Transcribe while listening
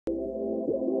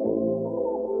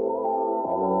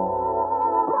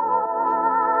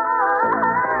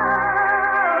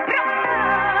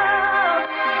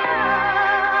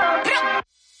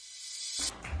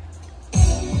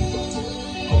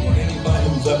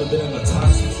ever been in a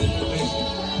toxic situation?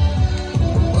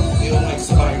 Feel like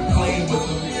somebody playing with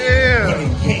them,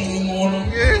 putting game on them.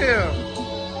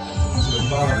 To the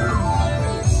Bible,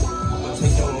 I'm gonna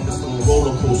take y'all on this little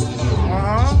roller coaster here.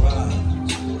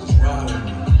 Just ride with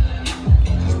me.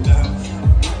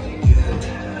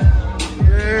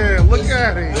 Yeah, look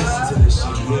at it. Listen to this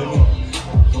shit, you hear me?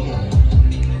 Come on.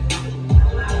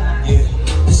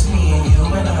 Yeah, it's me and you,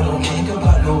 and I don't think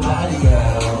about nobody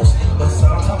else. But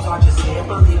sometimes I just can't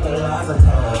believe the lies I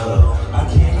tell. I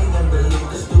can't even believe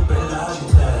the stupid lies you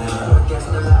tell. I guess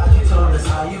the lies you told is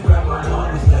how you grab my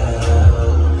heart with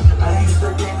love. I used to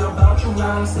think about you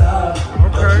non-stop.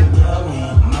 But you tell me,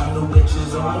 my new bitch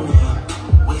is on me.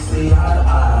 We see eye to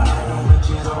eye, my bitch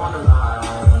is on the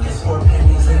line. It's 4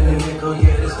 pennies in the nickel,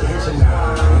 yeah, this bitch and I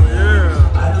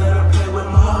let her play with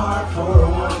my heart for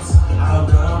once. How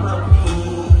come of me?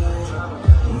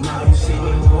 Now you see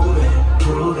me moving,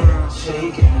 grooving,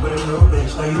 shaking with a new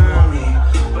bitch. Now you want me,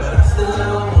 but I still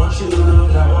don't want you.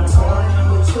 Now I'm torn in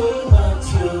between the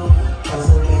two. Cause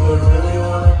a nigga really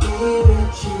wanna be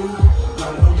with you. My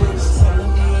new bitch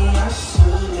telling me I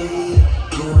should leave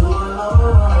you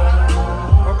alone.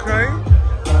 Okay.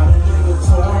 Got a nigga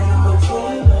torn in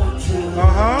between the two.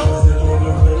 Cause a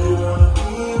nigga really wanna be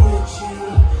with you.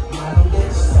 My new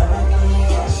bitch telling me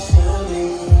I should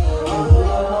leave you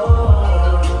alone.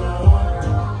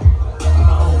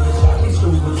 My own bitch, I be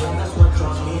stupid, and that's what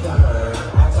draws me to her.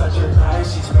 I touch her thighs,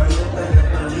 she's crazy, better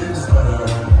than leaves her.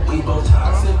 We both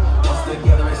toxic, once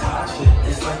together it's hot shit.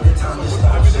 It's like the time to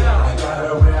stop shit. I got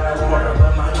her where I want her,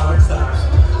 but my heart stops.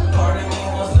 Part of me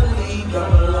wants to leave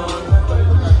them alone.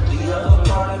 The other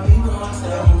part of me wants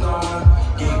them gone.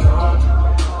 Get gone,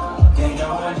 get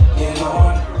gone, get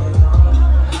gone.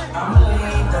 I'ma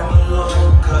leave them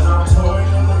alone, cause I'm torn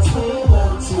in between the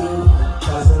two.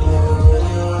 Cause I never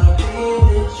really wanna be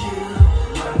with you.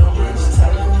 My new bitch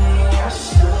telling me I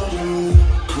should leave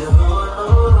you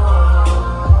alone.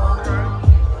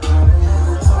 I'm a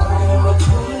nigga torn in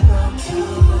between the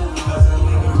two. Cause I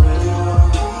never really wanna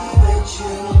be with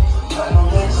you. My new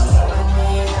bitch telling me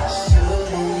I should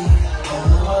leave you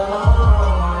alone.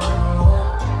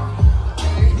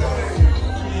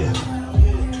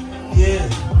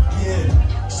 Yeah.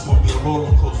 It's gonna be a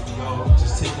roller coaster, y'all.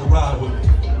 Just take the ride with me.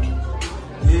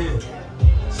 Yeah,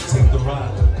 just take the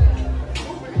ride.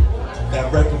 That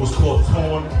record was called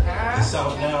Torn. It's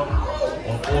out now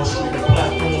on all streaming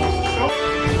platforms.